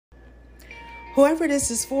Whoever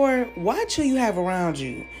this is for, watch who you have around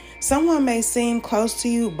you. Someone may seem close to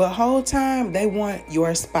you, but whole time they want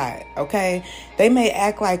your spot, okay? They may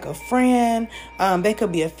act like a friend. They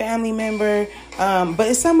could be a family member, but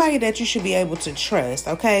it's somebody that you should be able to trust,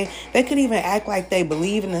 okay? They could even act like they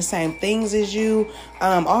believe in the same things as you,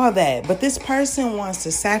 all that. But this person wants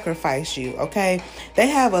to sacrifice you, okay? They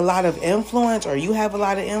have a lot of influence, or you have a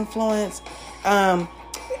lot of influence.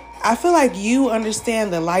 I feel like you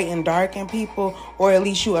understand the light and dark in people, or at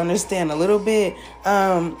least you understand a little bit.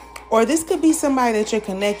 Or this could be somebody that you're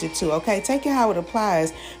connected to, okay? Take it how it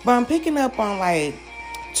applies. But I'm picking up on like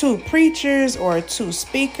two preachers or two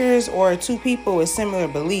speakers or two people with similar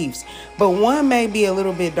beliefs. But one may be a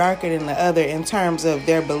little bit darker than the other in terms of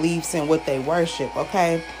their beliefs and what they worship,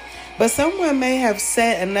 okay? But someone may have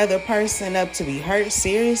set another person up to be hurt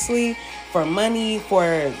seriously for money, for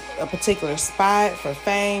a particular spot, for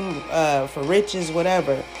fame, for riches,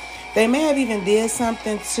 whatever. They may have even did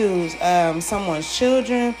something to someone's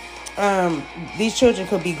children. These children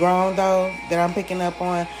could be grown, though, that I'm picking up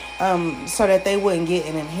on, so that they wouldn't get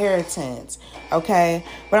an inheritance, okay?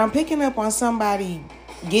 But I'm picking up on somebody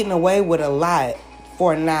getting away with a lot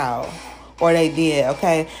for now, or they did,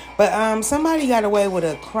 okay? But somebody got away with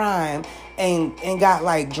a crime and got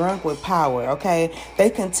like drunk with power, okay? They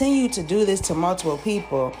continue to do this to multiple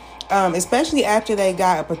people, especially after they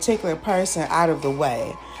got a particular person out of the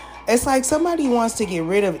way. It's like somebody wants to get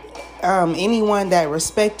rid of anyone that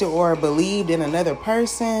respected or believed in another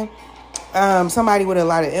person, somebody with a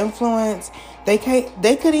lot of influence. They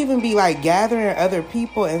could even be like gathering other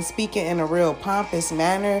people and speaking in a real pompous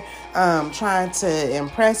manner, trying to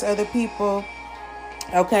impress other people.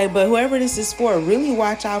 Okay, but whoever this is for, really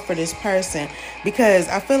watch out for this person, because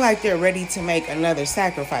I feel like they're ready to make another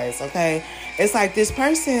sacrifice, okay? It's like this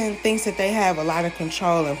person thinks that they have a lot of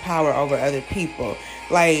control and power over other people.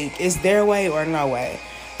 Like, it's their way or no way.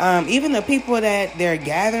 Even the people that they're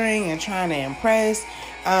gathering and trying to impress,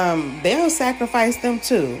 they'll sacrifice them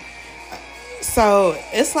too. So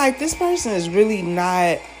it's like this person is really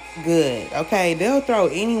not good, okay? They'll throw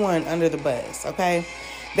anyone under the bus, okay?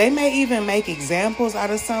 They may even make examples out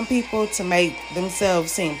of some people to make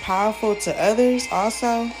themselves seem powerful to others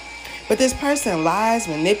also. But this person lies,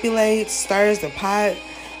 manipulates, stirs the pot,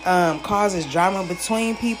 causes drama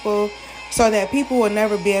between people, so that people will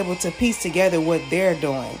never be able to piece together what they're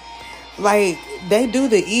doing. Like, they do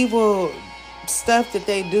the evil stuff that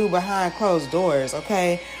they do behind closed doors,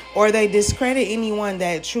 okay? Or they discredit anyone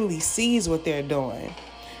that truly sees what they're doing.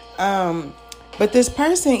 But this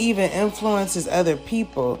person even influences other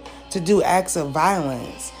people to do acts of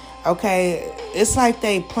violence, okay? It's like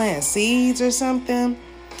they plant seeds or something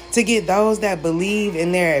to get those that believe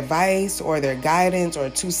in their advice or their guidance or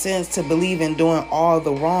 2 cents to believe in doing all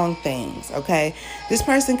the wrong things, okay? This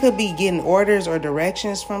person could be getting orders or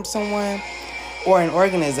directions from someone or an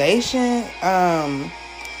organization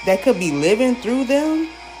that could be living through them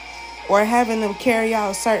or having them carry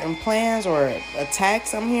out certain plans or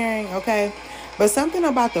attacks, I'm hearing, okay? But something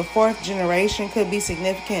about the 4th generation could be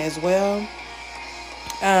significant as well.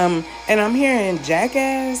 And I'm hearing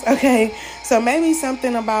jackass, okay? So maybe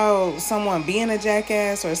something about someone being a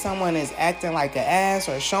jackass, or someone is acting like an ass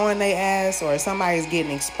or showing their ass, or somebody's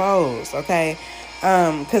getting exposed, okay?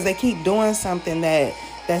 Because they keep doing something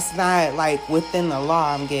that's not like within the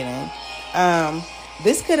law, I'm getting.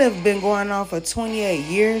 This could have been going on for 28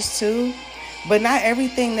 years too, but not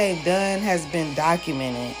everything they've done has been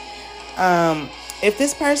documented. If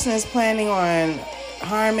this person is planning on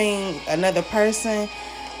harming another person,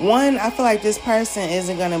 one, I feel like this person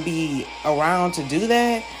isn't going to be around to do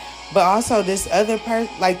that. But also this other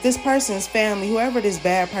person, like this person's family, whoever this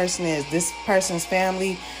bad person is, this person's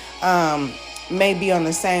family may be on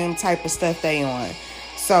the same type of stuff they on.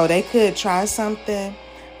 So they could try something,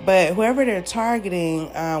 but whoever they're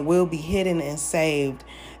targeting will be hidden and saved,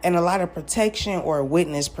 and a lot of protection or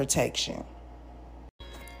witness protection.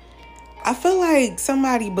 I feel like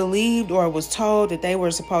somebody believed or was told that they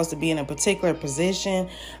were supposed to be in a particular position,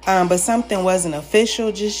 but something wasn't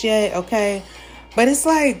official just yet, okay? But it's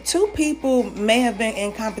like 2 people may have been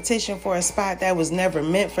in competition for a spot that was never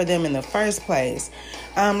meant for them in the first place.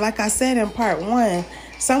 Like I said in part 1,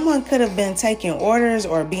 someone could have been taking orders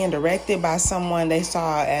or being directed by someone they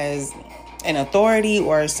saw as an authority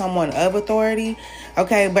or someone of authority,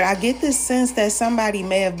 okay? But I get this sense that somebody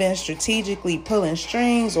may have been strategically pulling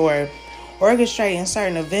strings or orchestrating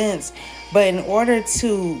certain events, but in order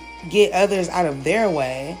to get others out of their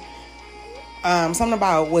way, something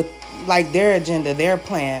about with like their agenda, their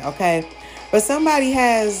plan, okay? But somebody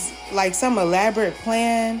has like some elaborate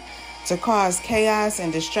plan to cause chaos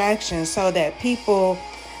and distraction so that people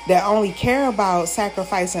that only care about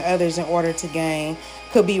sacrificing others in order to gain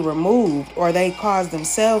could be removed, or they cause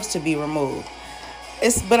themselves to be removed.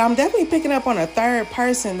 But I'm definitely picking up on a third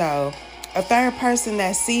person though. A third person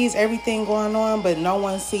that sees everything going on, but no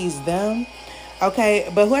one sees them. Okay,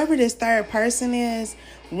 but whoever this third person is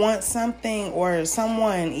wants something or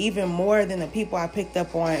someone even more than the people I picked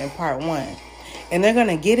up on in part 1. And they're going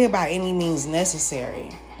to get it by any means necessary.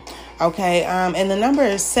 Okay, and the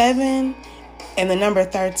number 7 and the number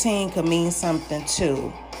 13 could mean something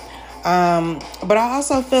too. But I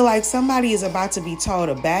also feel like somebody is about to be told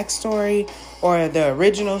a backstory or the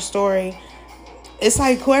original story. It's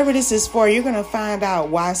like whoever this is for, you're going to find out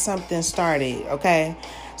why something started, okay?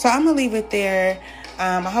 So I'm going to leave it there.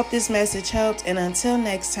 I hope this message helped. And until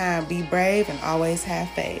next time, be brave and always have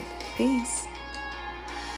faith. Peace.